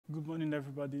Good morning,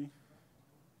 everybody.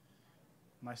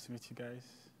 Nice to meet you guys.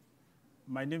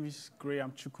 My name is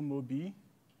Graham Chukwumaobi.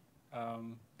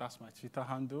 That's my Twitter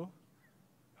handle.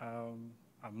 I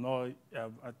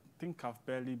think I've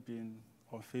barely been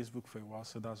on Facebook for a while,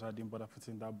 so that's why I didn't bother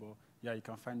putting that. But yeah, you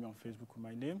can find me on Facebook with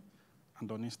my name and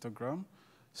on Instagram.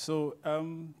 So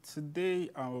today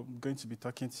I'm going to be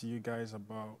talking to you guys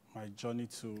about my journey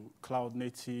to cloud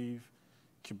native,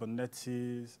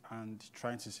 Kubernetes, and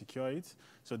trying to secure it.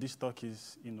 So this talk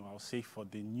is, I'll say for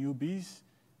the newbies,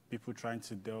 people trying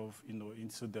to delve,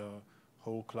 into the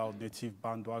whole cloud native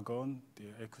bandwagon,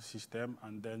 the ecosystem,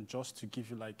 and then just to give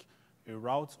you like a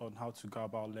route on how to go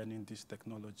about learning these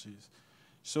technologies.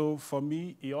 So for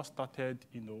me, it all started,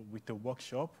 with a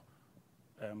workshop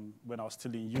when I was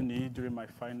still in uni during my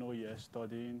final year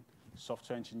studying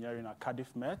software engineering at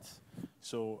Cardiff Met.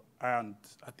 So, and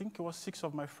I think it was 6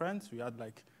 of my friends. We had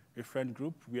like a friend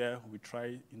group where we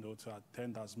try, to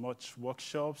attend as much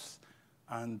workshops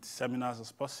and seminars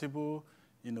as possible,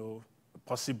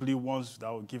 possibly ones that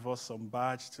will give us some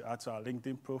badge to add to our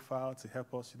LinkedIn profile to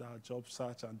help us with our job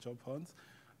search and job hunt.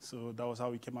 So that was how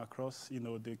we came across, the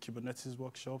Kubernetes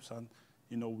workshops, and,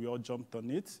 we all jumped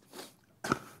on it.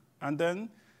 And then,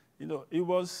 it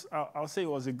was, I'll say it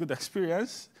was a good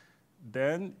experience.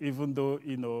 Then, even though,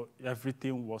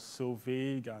 everything was so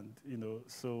vague and,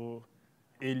 so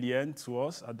alien to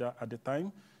us at the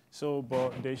time. So,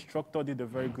 but the instructor did a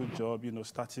very good job,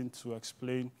 starting to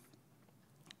explain,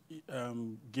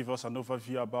 give us an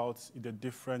overview about the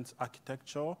different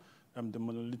architecture, the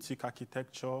monolithic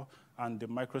architecture and the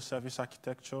microservice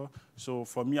architecture. So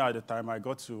for me at the time, I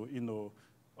got to,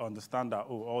 understand that,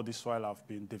 all this while I've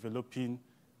been developing,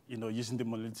 using the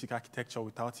monolithic architecture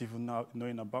without even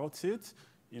knowing about it,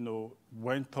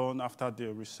 went on after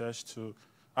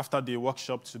the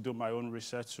workshop to do my own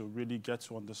research to really get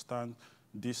to understand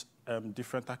these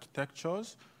different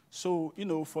architectures. So,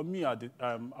 for me, I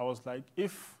was like,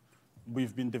 if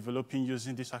we've been developing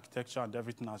using this architecture and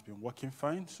everything has been working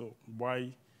fine, so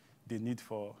why the need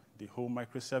for the whole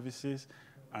microservices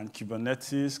and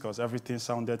Kubernetes, because everything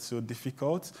sounded so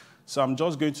difficult. So I'm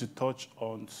just going to touch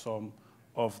on some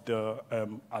of the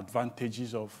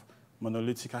advantages of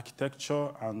monolithic architecture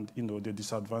and the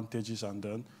disadvantages, and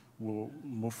then we'll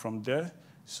move from there.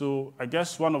 So I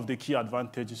guess one of the key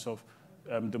advantages of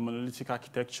the monolithic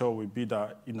architecture would be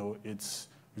that it's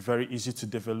very easy to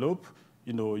develop.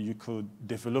 You could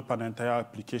develop an entire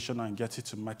application and get it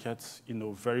to market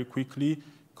very quickly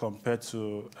compared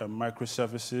to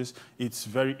microservices. It's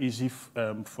very easy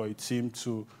for a team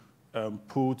to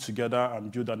pull together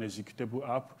and build an executable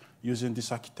app using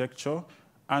this architecture.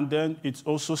 And then it's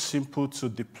also simple to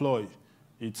deploy.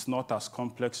 It's not as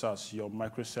complex as your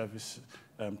microservice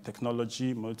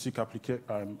technology. Monolithic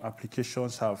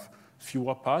applications have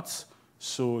fewer parts,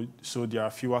 so there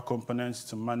are fewer components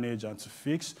to manage and to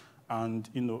fix. And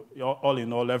all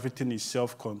in all, everything is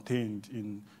self-contained,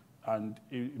 and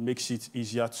it makes it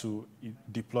easier to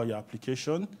deploy your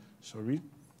application. Sorry.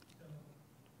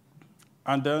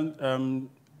 And then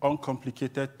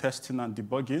uncomplicated testing and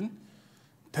debugging.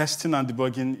 Testing and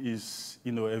debugging is,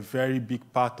 a very big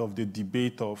part of the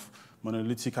debate of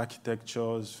monolithic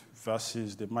architectures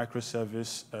versus the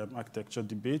microservice architecture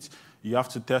debate. You have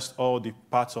to test all the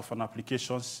parts of an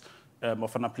application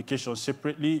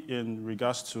separately in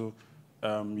regards to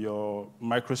your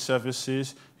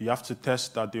microservices. You have to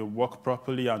test that they work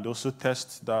properly and also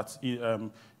test that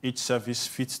each service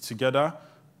fits together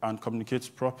and communicates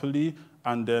properly.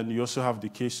 And then you also have the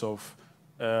case of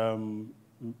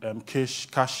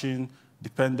caching,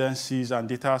 dependencies, and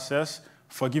data access.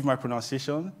 Forgive my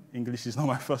pronunciation. English is not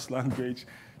my first language.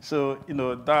 So,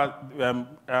 but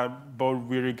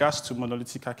with regards to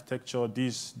monolithic architecture,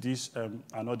 these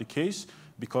are not the case,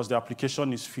 because the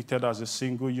application is fitted as a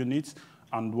single unit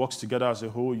and works together as a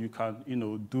whole. You can,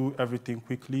 do everything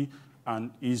quickly and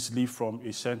easily from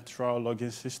a central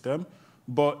login system.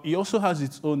 But it also has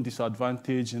its own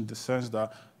disadvantage in the sense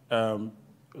that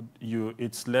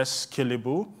it's less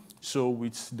scalable. So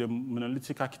with the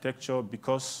monolithic architecture,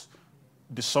 because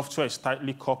the software is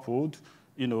tightly coupled,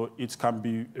 it can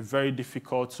be very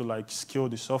difficult to scale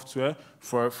the software.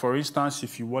 For instance,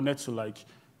 if you wanted to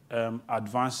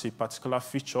advance a particular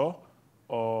feature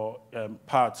or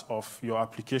part of your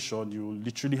application, you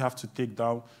literally have to take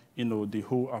down, the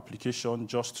whole application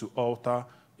just to alter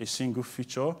a single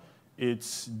feature.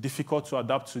 It's difficult to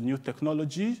adapt to new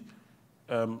technology.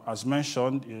 As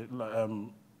mentioned,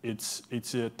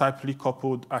 it's a tightly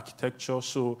coupled architecture.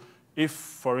 So if,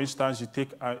 for instance, you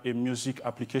take a music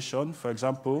application, for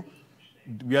example,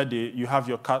 where you have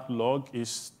your catalog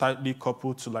is tightly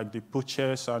coupled to the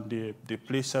purchase and the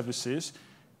play services,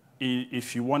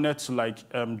 if you wanted to like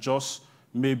just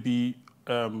maybe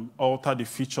alter the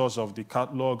features of the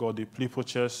catalog or the play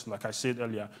purchase, like I said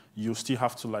earlier, you still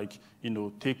have to like,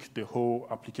 take the whole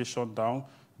application down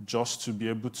just to be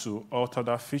able to alter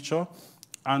that feature.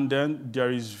 And then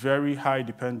there is very high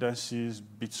dependencies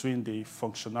between the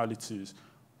functionalities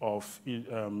of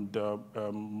the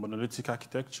monolithic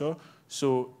architecture.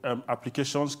 So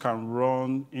applications can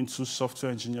run into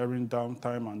software engineering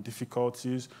downtime and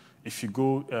difficulties. If you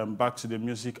go back to the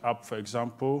music app, for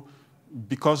example,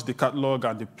 because the catalog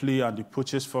and the play and the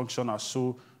purchase function are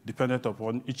so dependent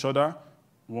upon each other,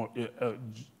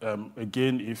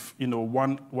 again, if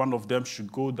one of them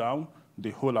should go down,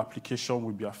 the whole application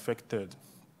will be affected.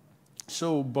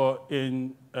 So, but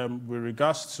in with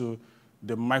regards to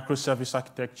the microservice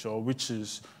architecture, which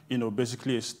is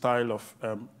basically a style of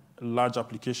large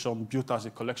application built as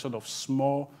a collection of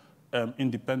small,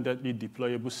 independently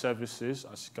deployable services,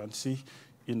 as you can see,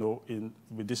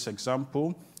 with this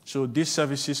example. So these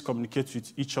services communicate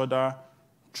with each other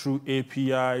through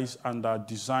APIs and are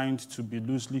designed to be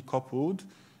loosely coupled,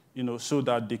 so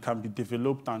that they can be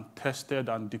developed and tested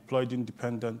and deployed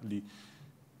independently.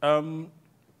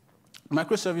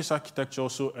 Microservice architecture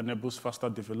also enables faster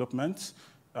development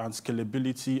and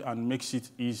scalability and makes it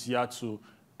easier to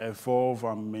evolve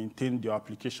and maintain your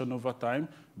application over time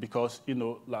because,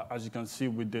 like, as you can see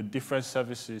with the different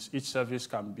services, each service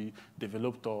can be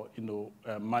developed or,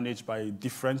 managed by a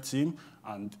different team,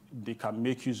 and they can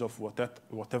make use of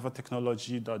whatever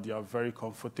technology that they are very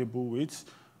comfortable with.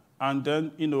 And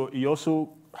then, it also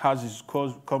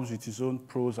comes with its own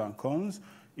pros and cons.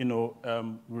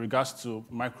 With regards to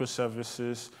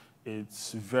microservices,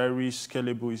 it's very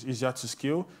scalable, it's easier to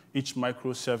scale. Each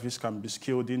microservice can be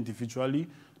scaled individually,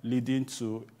 leading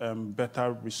to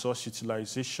better resource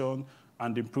utilization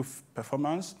and improved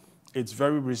performance. It's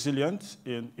very resilient.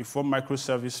 If one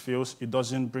microservice fails, it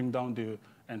doesn't bring down the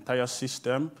entire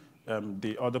system.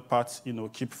 The other parts,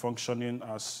 keep functioning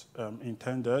as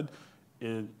intended.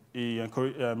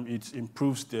 It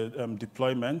improves the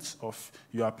deployment of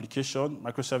your application.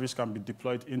 Microservice can be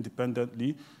deployed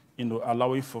independently,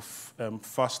 allowing for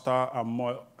faster and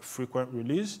more frequent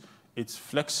release. It's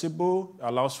flexible,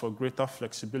 allows for greater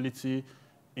flexibility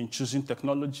in choosing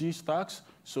technology stacks.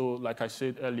 So like I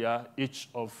said earlier, each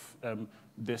of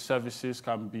the services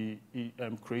can be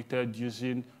created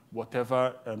using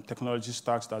whatever technology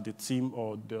stacks that the team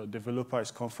or the developer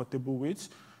is comfortable with.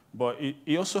 But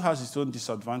it also has its own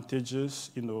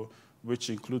disadvantages, which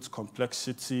includes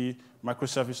complexity.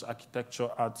 Microservice architecture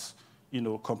adds,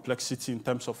 complexity in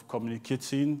terms of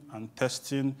communicating and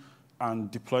testing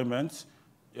and deployment.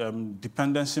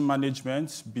 Dependency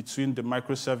management between the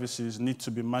microservices need to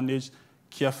be managed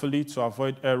carefully to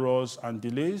avoid errors and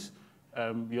delays.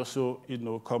 It also,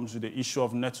 comes with the issue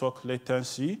of network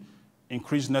latency.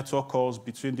 Increased network calls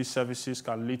between these services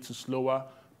can lead to slower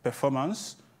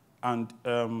performance. And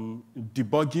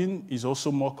debugging is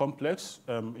also more complex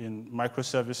in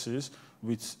microservices,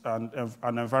 with an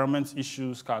environment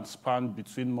issues can span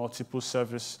between multiple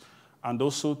services. And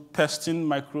also testing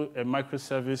a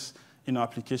microservice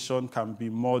application can be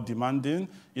more demanding.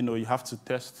 You have to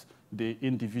test the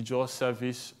individual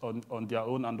service on their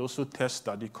own and also test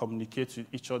that they communicate with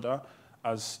each other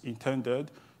as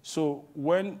intended. So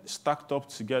when stacked up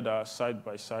together, side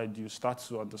by side, you start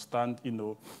to understand,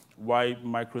 why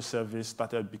microservice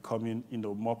started becoming,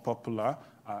 more popular.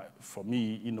 For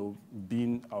me,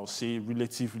 being, I'll say,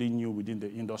 relatively new within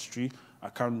the industry, I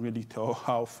can't really tell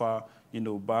how far,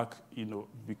 back,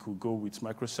 we could go with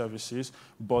microservices.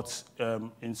 But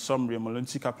in summary, a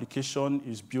monolithic application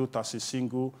is built as a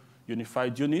single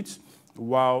unified unit,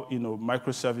 while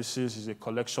microservices is a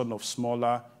collection of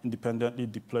smaller, independently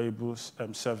deployable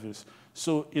services.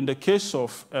 So in the case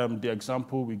of the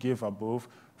example we gave above,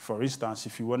 for instance,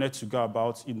 if you wanted to go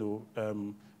about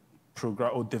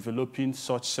program or developing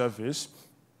such service,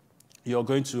 you're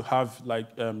going to have like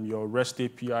your REST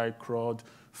API CRUD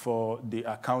for the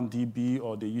account DB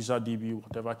or the user DB,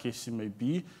 whatever case it may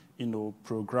be,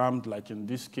 programmed. Like in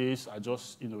this case, I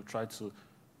just try to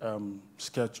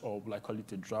sketch or like call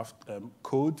it a draft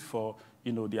code for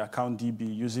the account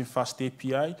DB using Fast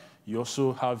API. You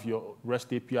also have your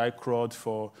REST API CRUD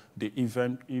for the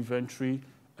inventory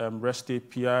REST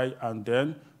API, and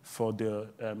then for the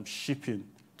shipping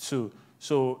too.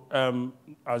 So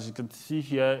as you can see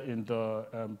here in the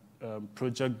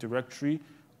project directory,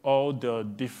 all the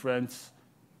different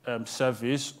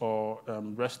service or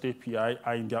REST API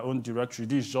are in their own directory.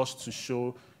 This is just to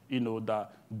show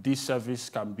that this service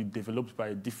can be developed by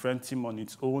a different team on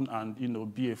its own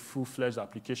and be a full-fledged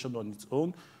application on its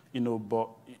own. But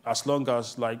as long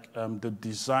as like the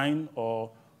design or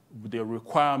the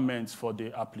requirements for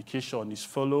the application is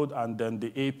followed, and then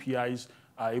the APIs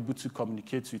are able to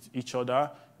communicate with each other,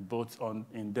 both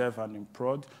in dev and in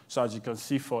prod. So as you can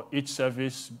see, for each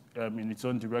service in its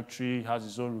own directory, it has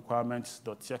its own requirements,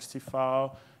 .txt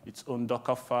file, its own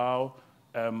Docker file.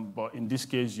 But in this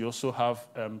case, you also have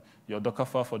your Docker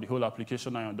file for the whole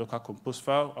application and your Docker Compose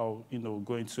file. I'll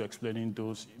go into explaining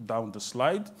those down the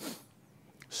slide.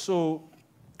 So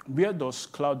where does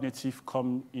cloud native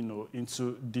come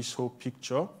into this whole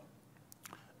picture?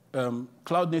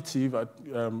 Cloud native,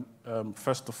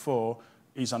 first of all,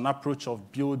 is an approach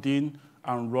of building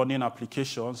and running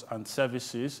applications and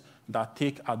services that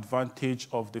take advantage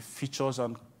of the features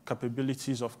and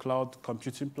capabilities of cloud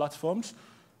computing platforms.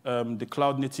 The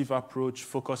cloud native approach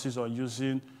focuses on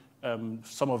using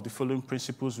some of the following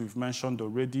principles we've mentioned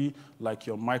already, like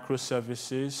your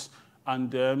microservices, and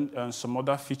then some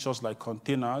other features like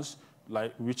containers,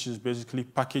 which is basically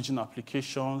packaging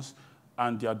applications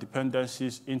and their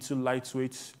dependencies into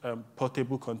lightweight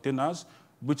portable containers,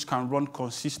 which can run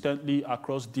consistently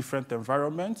across different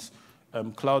environments.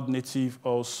 Cloud native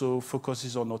also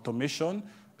focuses on automation,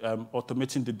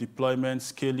 automating the deployment,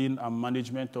 scaling, and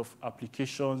management of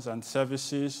applications and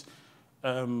services.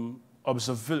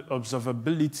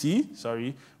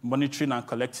 Observability, monitoring and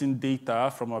collecting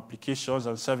data from applications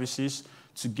and services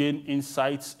to gain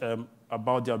insights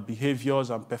about their behaviors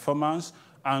and performance.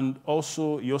 And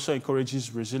also, he also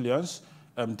encourages resilience,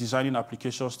 designing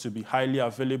applications to be highly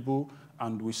available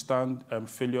and withstand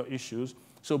failure issues.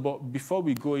 So, but before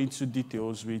we go into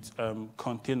details with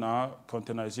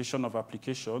containerization of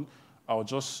application, I would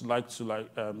just like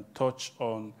to touch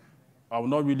on, I will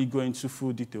not really go into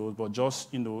full details, but just,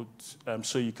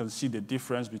 so you can see the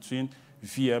difference between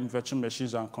VM, virtual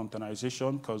machines, and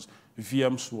containerization, because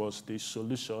VMs was the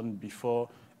solution before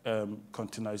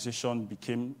containerization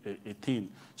became a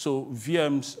thing. So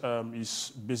VMs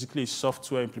is basically a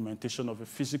software implementation of a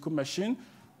physical machine,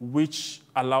 which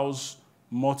allows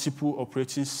multiple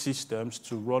operating systems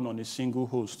to run on a single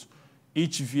host.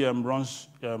 Each VM runs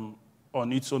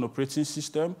on its own operating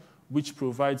system, which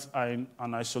provides an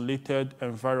isolated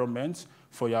environment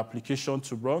for your application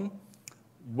to run,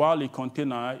 while a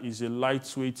container is a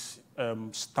lightweight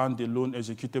standalone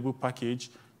executable package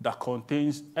that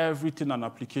contains everything an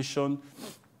application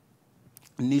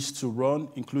needs to run,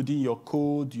 including your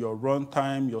code, your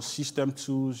runtime, your system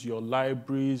tools, your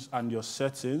libraries, and your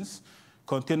settings.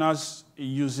 Containers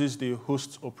uses the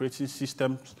host operating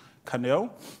system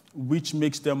kernel, which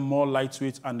makes them more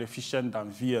lightweight and efficient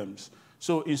than VMs.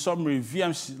 So in summary, a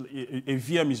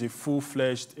VM is a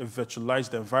full-fledged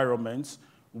virtualized environment,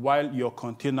 while your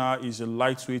container is a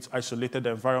lightweight, isolated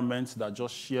environment that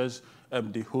just shares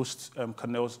the host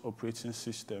kernel's operating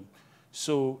system.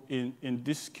 So in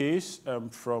this case,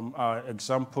 from our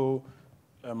example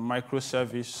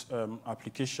microservice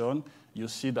application, you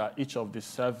see that each of the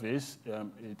service,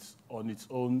 it's on its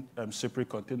own separate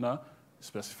container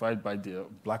specified by the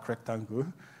black rectangle.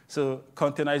 So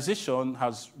containerization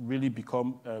has really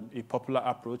become a popular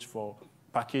approach for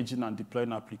packaging and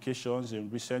deploying applications in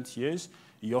recent years.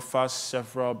 It offers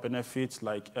several benefits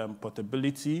like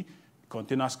portability.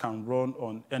 Containers can run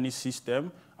on any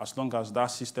system as long as that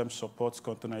system supports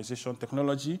containerization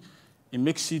technology. It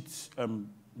makes it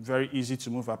very easy to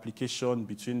move applications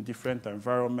between different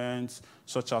environments,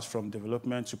 such as from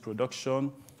development to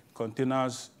production.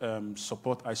 Containers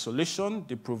support isolation.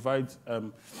 They provide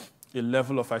a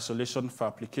level of isolation for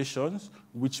applications,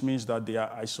 which means that they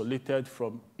are isolated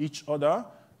from each other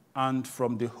and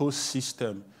from the host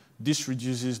system. This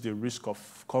reduces the risk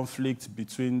of conflict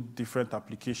between different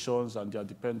applications and their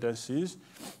dependencies.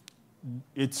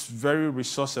 It's very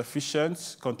resource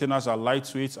efficient. Containers are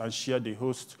lightweight and share the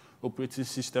host operating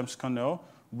system's kernel,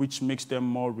 which makes them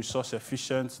more resource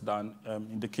efficient than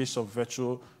in the case of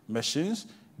virtual machines.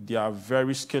 They are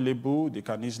very scalable. They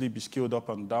can easily be scaled up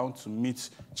and down to meet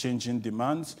changing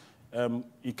demands.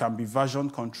 It can be version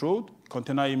controlled.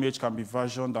 Container image can be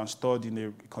versioned and stored in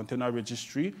a container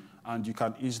registry, and you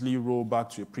can easily roll back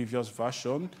to a previous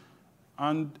version.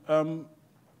 And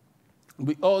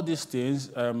with all these things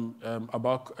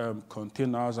about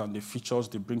containers and the features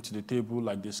they bring to the table,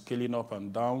 like the scaling up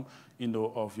and down,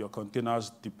 of your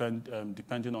containers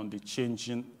depending on the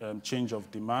change of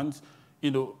demands,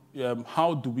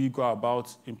 how do we go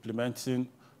about implementing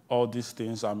all these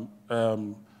things and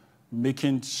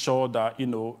making sure that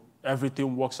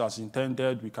everything works as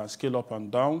intended? We can scale up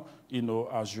and down,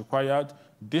 as required.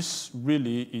 This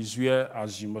really is where,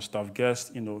 as you must have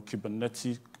guessed,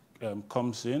 Kubernetes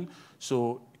comes in.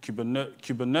 So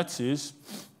Kubernetes,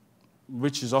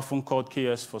 which is often called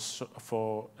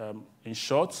K8s in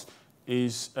short,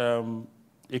 is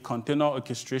a container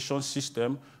orchestration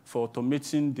system for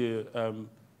automating the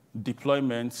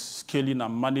deployment, scaling,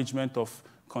 and management of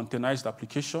containerized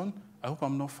application. I hope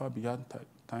I'm not far behind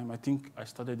time. I think I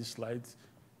started this slide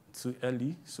too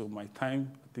early, so my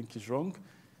time, I think, is wrong.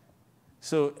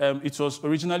 So it was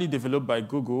originally developed by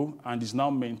Google and is now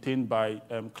maintained by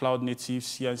Cloud Native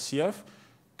CNCF.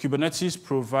 Kubernetes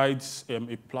provides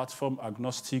a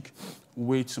platform-agnostic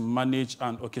way to manage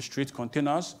and orchestrate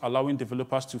containers, allowing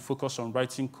developers to focus on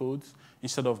writing code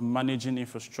instead of managing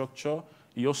infrastructure.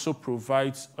 It also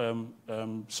provides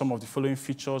some of the following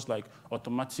features like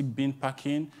automatic bin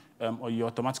packing, or you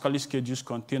automatically schedule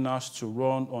containers to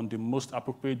run on the most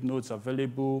appropriate nodes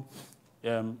available.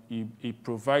 It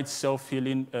provides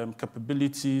self-healing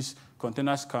capabilities.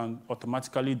 Containers can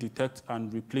automatically detect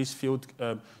and replace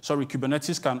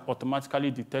Kubernetes can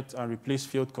automatically detect and replace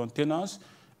failed containers.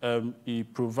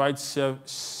 It provides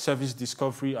service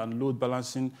discovery and load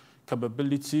balancing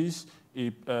capabilities.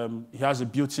 It has a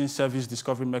built-in service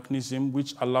discovery mechanism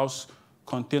which allows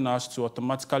containers to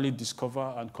automatically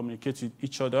discover and communicate with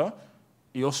each other.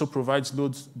 It also provides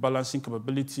load balancing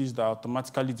capabilities that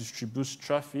automatically distributes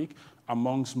traffic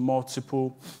amongst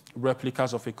multiple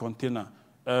replicas of a container.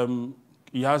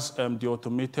 It has the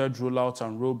automated rollout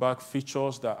and rollback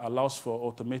features that allows for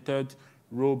automated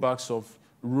rollouts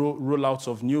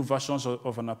of new versions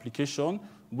of an application,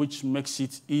 which makes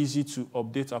it easy to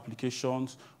update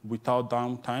applications without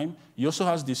downtime. It also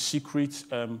has the secret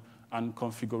and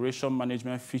configuration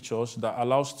management features that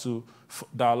allows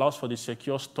for the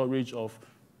secure storage of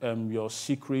your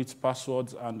secret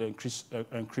passwords and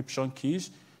encryption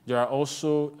keys. There are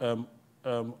also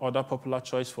other popular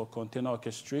choice for container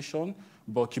orchestration,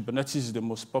 but Kubernetes is the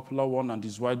most popular one and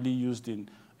is widely used in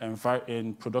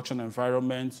production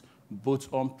environments,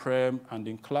 both on-prem and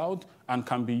in cloud, and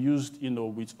can be used,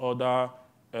 with other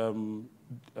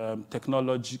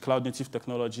cloud-native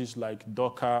technologies like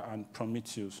Docker and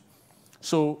Prometheus.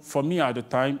 So for me at the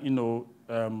time,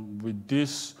 with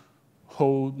this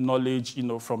whole knowledge,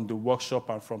 from the workshop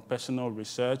and from personal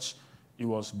research, it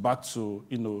was back to,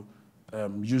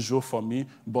 usual for me.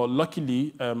 But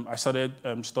luckily, I started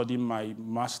studying my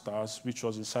master's, which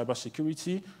was in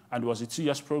cybersecurity, and it was a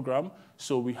 2-year program.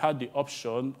 So we had the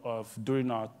option of, during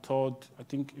our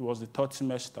the third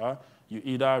semester, you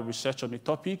either research on a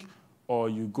topic or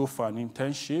you go for an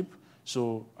internship.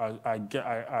 So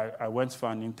I went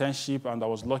for an internship, and I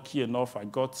was lucky enough, I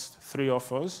got 3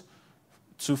 offers,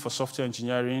 2 for software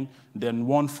engineering, then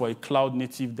 1 for a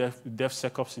cloud-native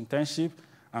DevSecOps internship.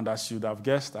 And as you'd have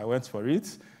guessed, I went for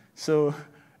it. So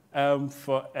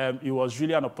it was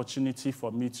really an opportunity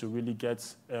for me to really get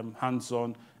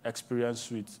hands-on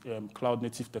experience with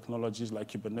cloud-native technologies like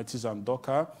Kubernetes and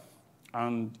Docker,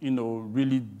 and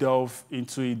really delve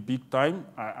into it big time.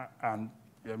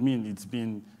 It's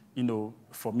been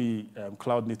for me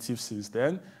cloud-native since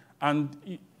then.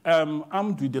 And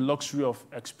armed with the luxury of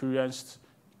experienced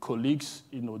colleagues,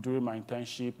 during my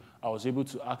internship, I was able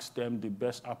to ask them the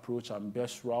best approach and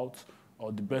best route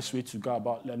or the best way to go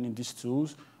about learning these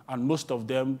tools. And most of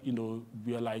them,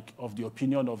 were like of the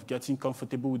opinion of getting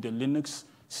comfortable with the Linux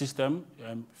system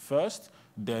first,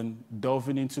 then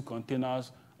delving into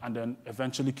containers, and then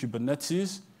eventually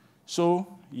Kubernetes. So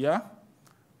yeah,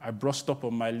 I brushed up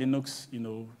on my Linux,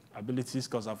 abilities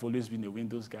because I've always been a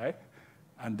Windows guy.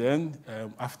 And then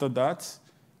after that,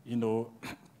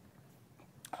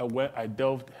 I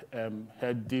delved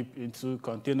head deep into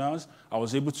containers. I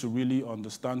was able to really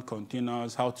understand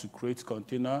containers, how to create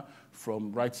container,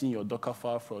 from writing your Docker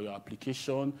file for your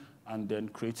application, and then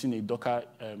creating a Docker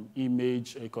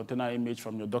image, a container image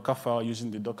from your Docker file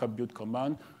using the Docker build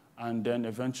command, and then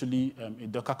eventually a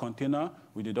Docker container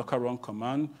with the Docker run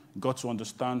command. Got to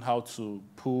understand how to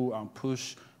pull and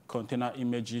push container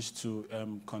images to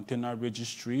container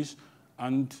registries.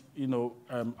 And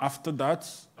after that,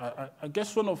 I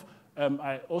guess one of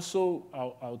I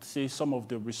would say some of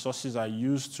the resources I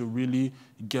used to really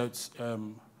get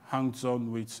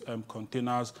hands-on with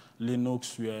containers,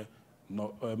 Linux, were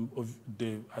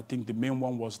I think the main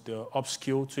one was the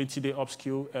upskill 20-day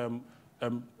upskill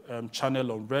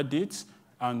channel on Reddit,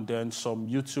 and then some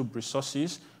YouTube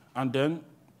resources, and then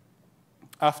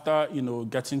after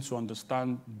getting to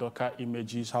understand Docker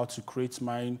images, how to create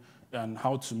mine, and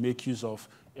how to make use of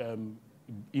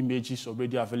images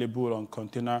already available on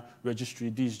container registry.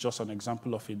 This is just an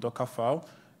example of a Docker file.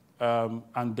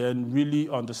 And then really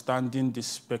understanding the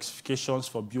specifications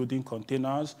for building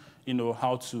containers,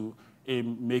 how to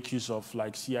make use of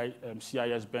like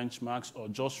CIS benchmarks, or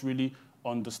just really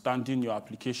understanding your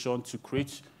application to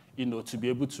create, to be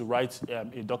able to write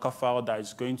a Docker file that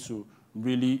is going to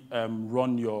really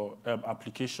run your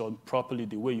application properly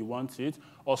the way you want it,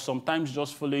 or sometimes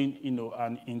just following,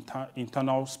 an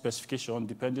internal specification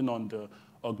depending on the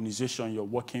organization you're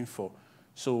working for.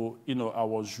 So, I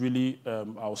was really,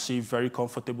 I'll say, very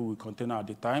comfortable with container at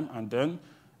the time, and then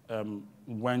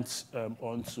went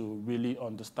on to really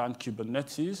understand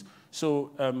Kubernetes.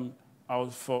 So,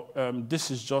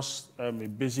 this is just a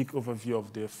basic overview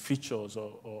of the features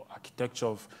or architecture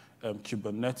of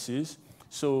Kubernetes.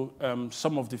 So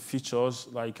some of the features,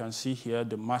 like you can see here,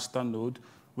 the master node,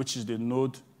 which is the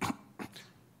node,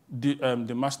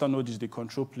 the master node is the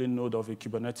control plane node of a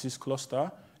Kubernetes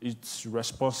cluster. It's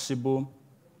responsible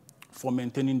for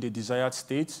maintaining the desired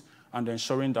state and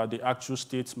ensuring that the actual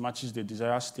state matches the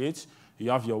desired state. You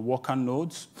have your worker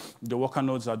nodes. The worker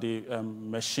nodes are the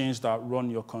machines that run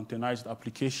your containerized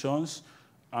applications,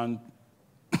 and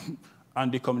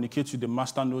they communicate with the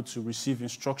master node to receive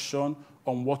instruction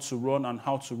on what to run and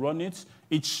how to run it.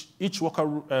 Each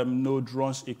worker node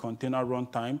runs a container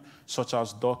runtime, such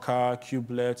as Docker,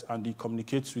 Kubernetes, and it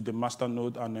communicates with the master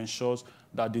node and ensures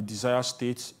that the desired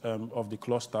state of the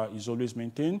cluster is always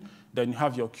maintained. Then you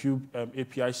have your Kube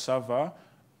API server,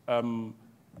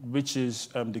 which is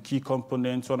the key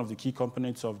component, one of the key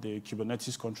components of the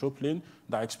Kubernetes control plane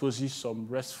that exposes some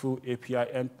RESTful API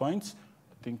endpoints.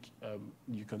 I think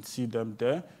you can see them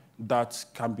there, that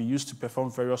can be used to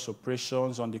perform various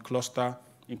operations on the cluster,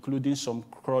 including some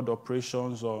CRUD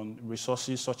operations on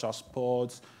resources such as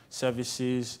pods,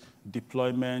 services,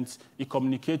 deployments. It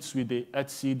communicates with the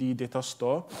etcd data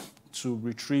store to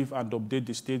retrieve and update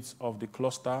the states of the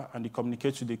cluster, and it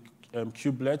communicates with the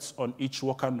kubelets on each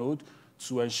worker node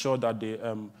to ensure that the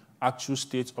actual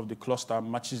state of the cluster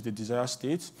matches the desired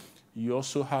state. You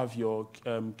also have your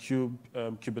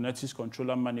Kubernetes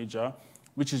controller manager,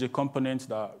 which is a component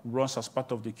that runs as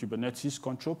part of the Kubernetes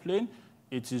control plane.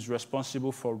 It is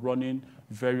responsible for running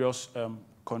various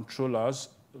controllers,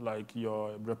 like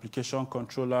your replication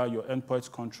controller, your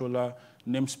endpoint controller,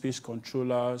 namespace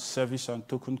controller, service and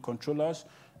token controllers.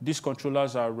 These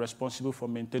controllers are responsible for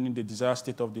maintaining the desired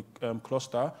state of the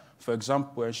cluster. For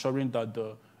example, ensuring that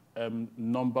the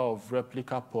number of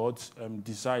replica pods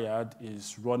desired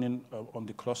is running on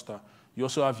the cluster. You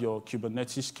also have your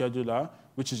Kubernetes scheduler,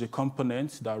 which is a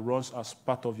component that runs as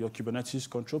part of your Kubernetes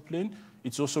control plane.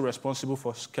 It's also responsible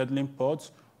for scheduling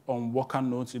pods on worker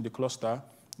nodes in the cluster.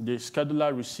 The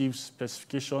scheduler receives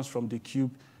specifications from the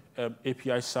Kube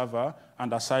API server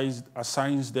and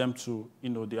assigns them to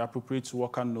the appropriate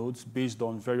worker nodes based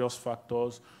on various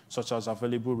factors such as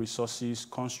available resources,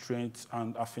 constraints,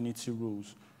 and affinity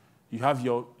rules. You have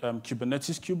your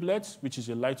Kubernetes kubelet, which is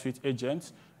a lightweight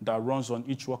agent that runs on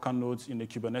each worker node in a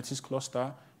Kubernetes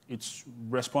cluster. It's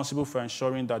responsible for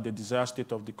ensuring that the desired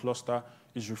state of the cluster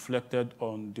is reflected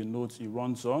on the nodes it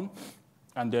runs on.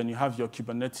 And then you have your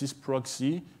Kubernetes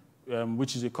proxy,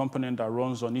 which is a component that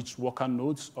runs on each worker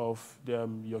nodes of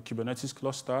your Kubernetes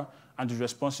cluster and is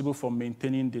responsible for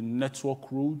maintaining the network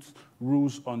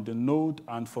rules on the node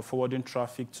and for forwarding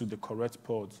traffic to the correct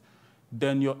pods.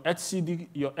 Then your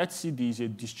etcd is a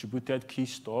distributed key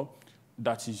store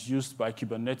that is used by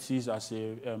Kubernetes as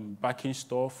a backing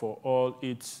store for all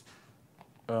its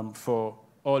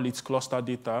cluster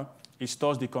data. It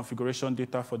stores the configuration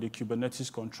data for the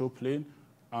Kubernetes control plane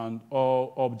and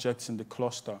all objects in the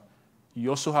cluster.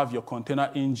 You also have your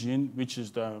container engine, which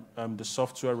is the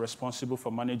software responsible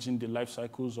for managing the life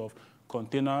cycles of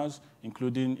containers,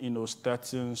 including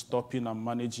starting, stopping, and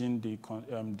managing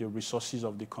the resources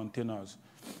of the containers.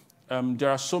 There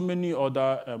are so many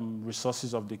other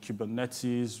resources of the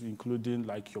Kubernetes, including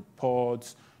like your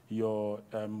pods, your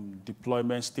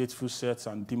deployment stateful sets,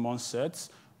 and daemon sets,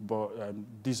 but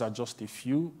these are just a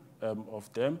few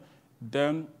of them.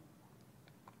 Then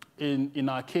in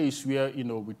our case, where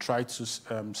we try to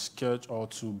sketch or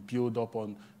to build up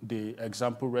on the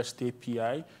example REST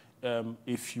API,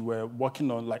 if you were working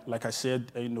on, like I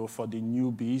said, for the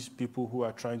newbies, people who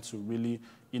are trying to really,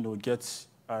 get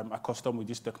accustomed with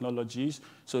these technologies.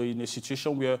 So in a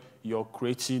situation where you're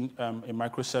creating a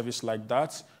microservice like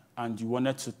that and you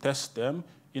wanted to test them,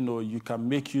 you can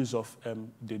make use of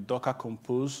the Docker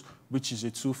Compose, which is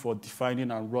a tool for defining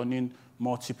and running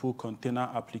multiple container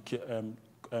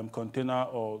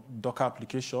or Docker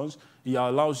applications. It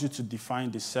allows you to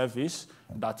define the service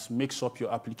that makes up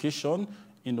your application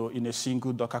in a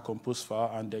single Docker Compose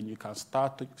file, and then you can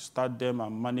start them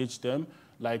and manage them.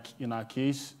 Like in our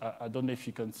case, I don't know if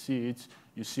you can see it.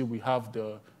 You see we have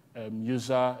the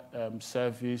user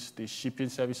service, the shipping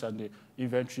service, and the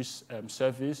inventory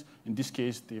service. In this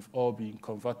case, they've all been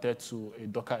converted to a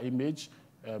Docker image,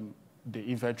 the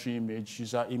inventory image,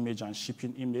 user image, and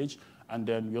shipping image. And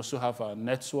then we also have a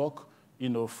network,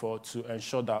 to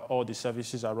ensure that all the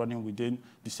services are running within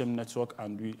the same network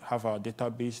and we have our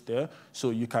database there. So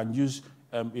you can use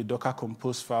a Docker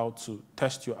Compose file to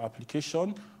test your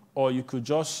application, or you could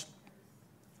just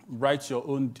write your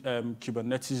own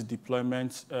Kubernetes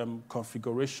deployment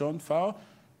configuration file.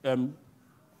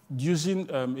 Using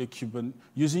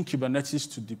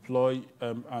Kubernetes to deploy,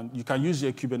 and you can use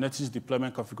a Kubernetes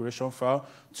deployment configuration file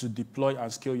to deploy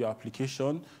and scale your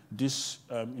application.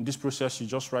 In this process, you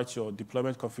just write your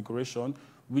deployment configuration,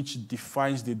 which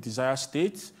defines the desired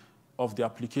state of the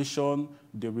application,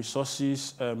 the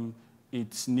resources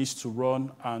it needs to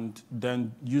run, and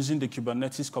then using the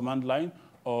Kubernetes command line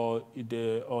or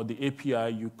the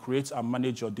API, you create and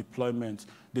manage your deployment.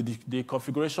 The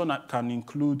configuration can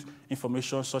include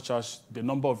information such as the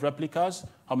number of replicas,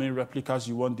 how many replicas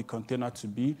you want the container to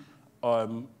be,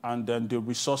 and then the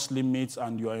resource limits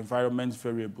and your environment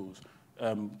variables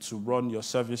to run your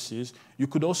services. You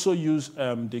could also use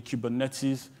the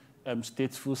Kubernetes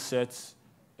stateful set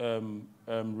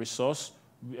resource.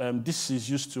 This is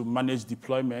used to manage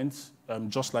deployments,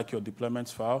 just like your deployment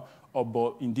file,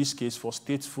 but in this case, for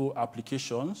stateful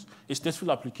applications. A stateful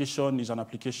application is an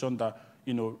application that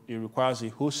it requires a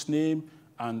host name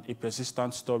and a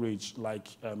persistent storage, like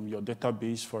your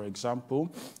database, for example.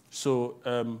 So,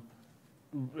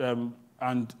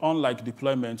 and unlike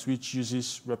deployments, which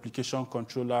uses replication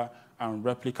controller and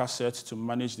replica sets to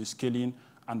manage the scaling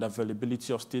and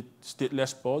availability of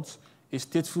stateless pods, a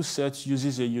stateful set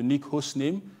uses a unique host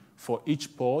name for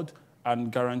each pod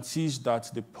and guarantees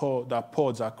that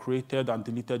pods are created and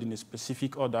deleted in a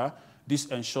specific order. This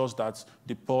ensures that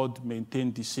the pod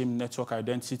maintain the same network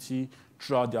identity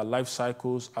throughout their life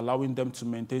cycles, allowing them to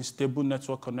maintain stable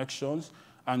network connections.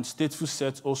 And stateful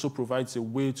set also provides a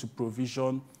way to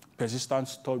provision persistent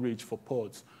storage for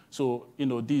pods. So,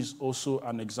 this is also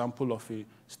an example of a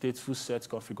stateful set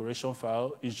configuration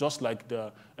file. It's just like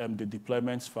the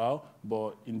deployments file,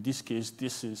 but in this case,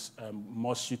 this is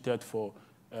more suited for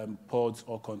pods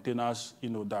or containers,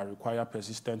 that require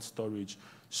persistent storage.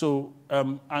 So,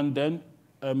 and then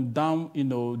down,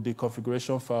 the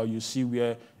configuration file, you see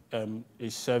where a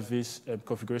service,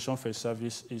 configuration for a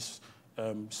service is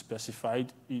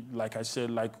specified. Like I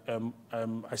said,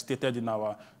 I stated in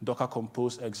our Docker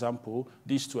Compose example,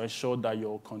 this to ensure that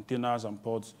your containers and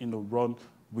pods, run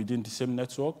within the same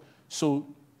network. So,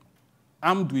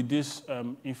 armed with this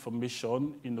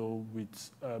information,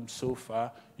 with so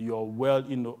far, you're well,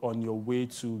 on your way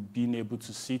to being able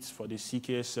to sit for the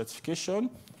K8s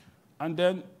certification. And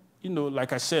then,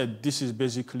 like I said, this is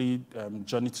basically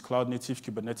journey to cloud native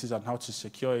Kubernetes and how to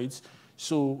secure it.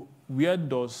 So where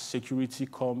does security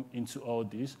come into all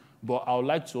this? But I would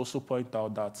like to also point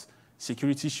out that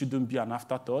security shouldn't be an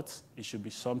afterthought. It should be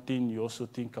something you also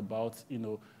think about,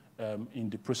 in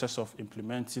the process of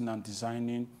implementing and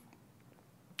designing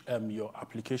your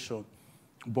application.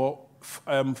 But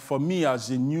for me as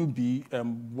a newbie,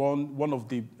 one of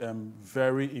the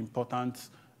very important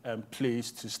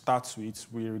place to start with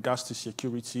regards to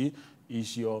security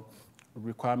is your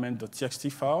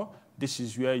requirement.txt file. This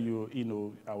is where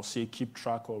you, I would say, keep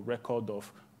track or record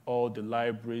of all the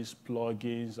libraries,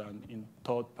 plugins, and in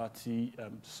third-party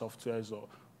softwares or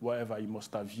whatever you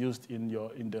must have used in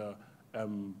the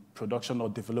production or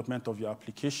development of your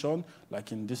application.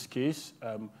 Like in this case,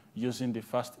 using the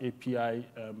Fast API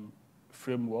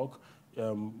framework,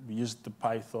 we used the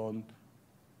Python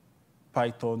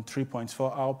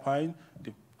 3.4 Alpine,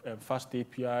 the Fast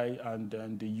API, and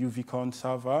then the UVCon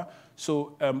server.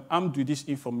 So armed with this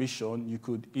information, you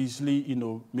could easily,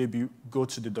 maybe go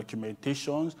to the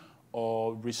documentations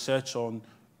or research on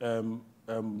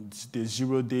the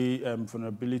zero-day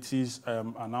vulnerabilities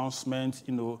announcements,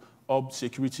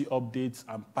 security updates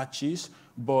and patches.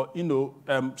 But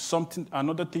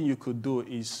another thing you could do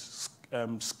is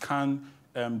scan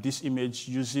this image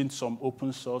using some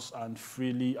open source and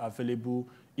freely available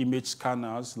image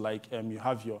scanners, like you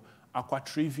have your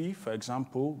Aqua3V, for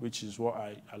example, which is what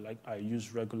I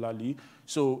use regularly.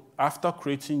 So after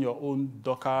creating your own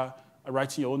Docker,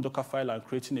 writing your own Docker file and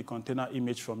creating a container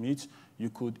image from it, you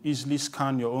could easily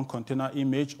scan your own container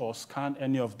image or scan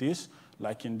any of this.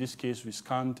 Like in this case, we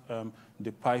scanned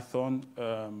the Python,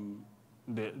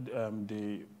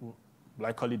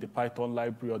 I call it the Python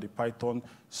library or the Python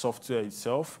software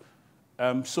itself.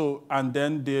 And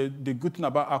then the good thing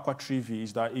about Aqua3V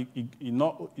is that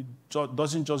it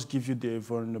doesn't just give you the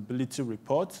vulnerability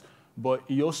report, but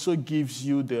it also gives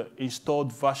you the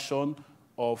installed version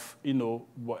of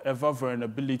whatever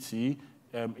vulnerability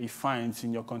it finds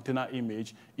in your container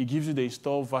image. It gives you the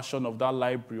installed version of that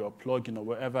library or plugin or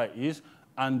whatever it is,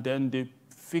 and then the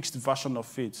fixed version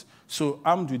of it. So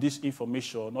armed with this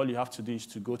information, all you have to do is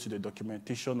to go to the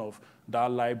documentation of that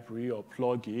library or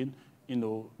plugin,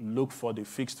 look for the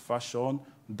fixed version,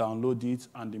 download it,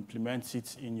 and implement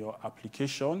it in your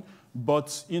application.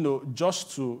 But,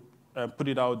 just to put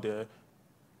it out there,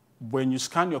 when you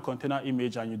scan your container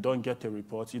image and you don't get a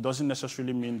report, it doesn't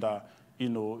necessarily mean that,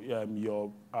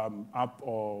 your app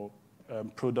or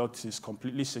product is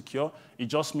completely secure. It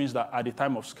just means that at the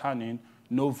time of scanning,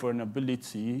 no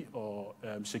vulnerability or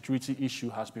security issue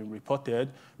has been reported,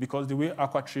 because the way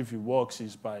Aquatrivy works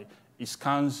is it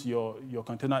scans your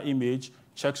container image,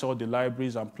 checks all the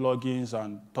libraries and plugins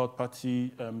and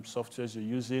third-party softwares you're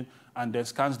using, and then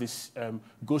scans this,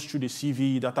 goes through the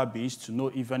CVE database to know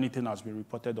if anything has been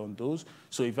reported on those.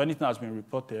 So if anything has been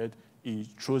reported, it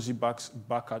throws it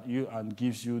back at you and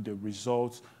gives you the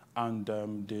results and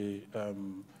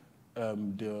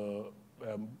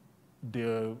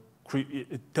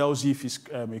it tells you if it's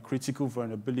a critical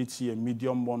vulnerability, a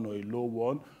medium one, or a low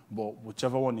one. But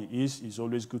whichever one it is, it's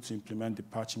always good to implement the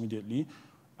patch immediately.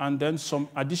 And then some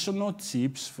additional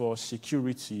tips for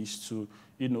security is to,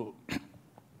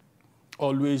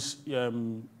 always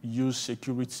use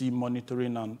security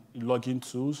monitoring and logging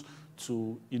tools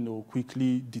to,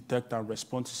 quickly detect and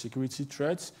respond to security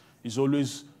threats. It's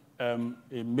always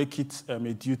make it a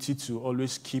duty to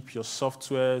always keep your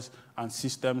softwares and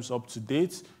systems up to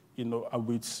date,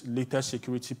 with latest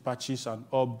security patches and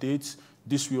updates.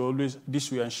 This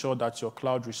will ensure that your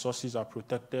cloud resources are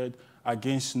protected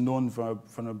against known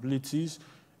vulnerabilities.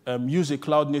 Use a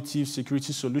cloud-native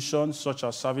security solution such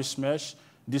as Service Mesh.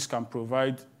 This can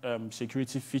provide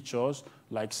security features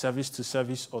like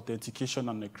service-to-service authentication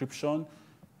and encryption.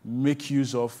 Make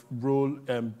use of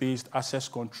role-based access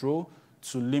control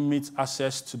to limit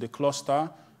access to the cluster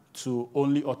to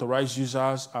only authorized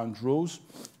users and roles.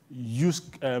 Use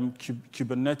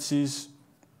Kubernetes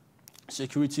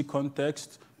security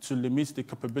context to limit the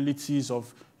capabilities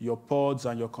of your pods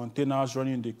and your containers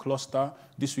running in the cluster.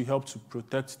 This will help to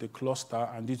protect the cluster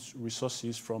and its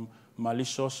resources from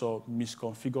malicious or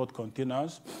misconfigured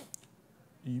containers.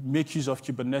 You make use of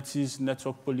Kubernetes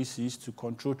network policies to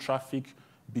control traffic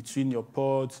between your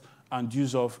pods, and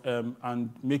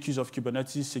make use of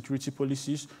Kubernetes security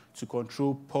policies to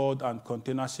control pod and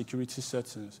container security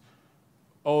settings.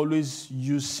 Always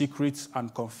use secrets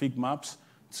and config maps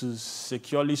to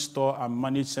securely store and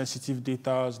manage sensitive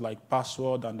data like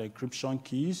password and encryption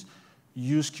keys.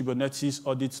 Use Kubernetes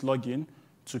audit logging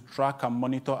to track and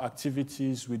monitor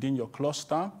activities within your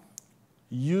cluster.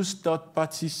 Use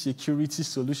third-party security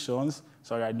solutions.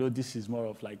 Sorry, I know this is more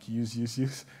of like use.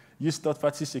 Use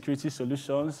third-party security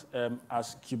solutions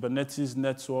as Kubernetes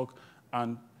network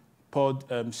and pod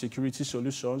security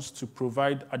solutions to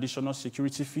provide additional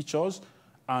security features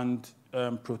and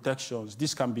protections.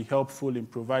 This can be helpful in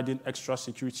providing extra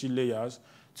security layers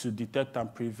to detect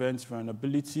and prevent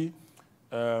vulnerability.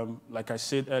 Like I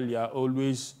said earlier,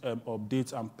 always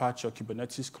update and patch your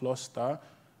Kubernetes cluster.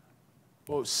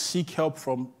 Seek help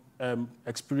from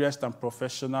experienced and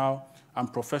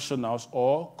professionals,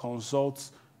 or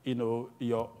consult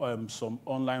some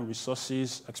online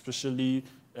resources, especially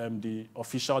the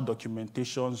official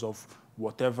documentations of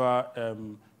whatever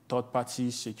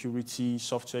third-party security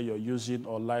software you're using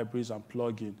or libraries and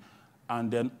plugins. And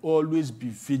then always be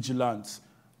vigilant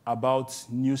about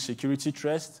new security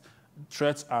threats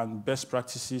and best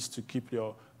practices to keep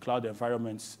your cloud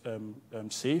environments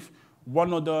safe.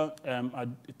 One other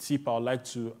tip I would like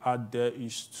to add there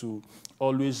is to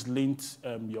always link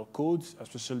your code,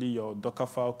 especially your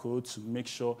Dockerfile code, to make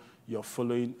sure you're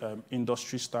following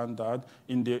industry standard.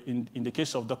 In the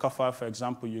case of Dockerfile, for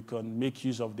example, you can make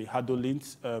use of the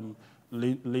Hadolint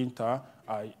linter.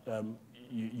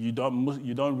 You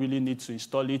don't really need to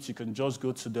install it. You can just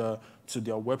go to their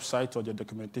website or their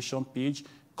documentation page,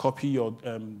 copy your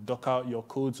your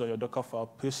codes or your Dockerfile,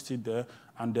 paste it there,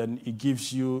 and then it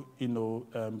gives you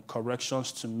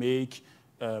corrections to make,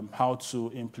 how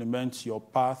to implement your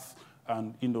path,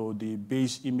 and the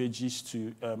base images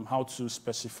to how to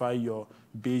specify your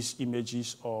base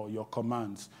images or your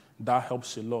commands. That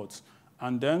helps a lot.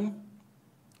 And then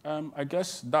I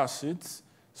guess that's it.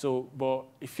 So, but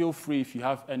feel free if you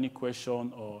have any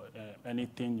question or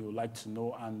anything you'd like to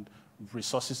know, and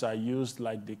resources I used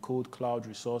like the Code Cloud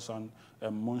resource and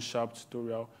Moonsharp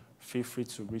tutorial, feel free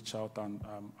to reach out, and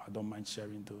I don't mind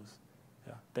sharing those.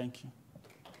 Yeah, thank you.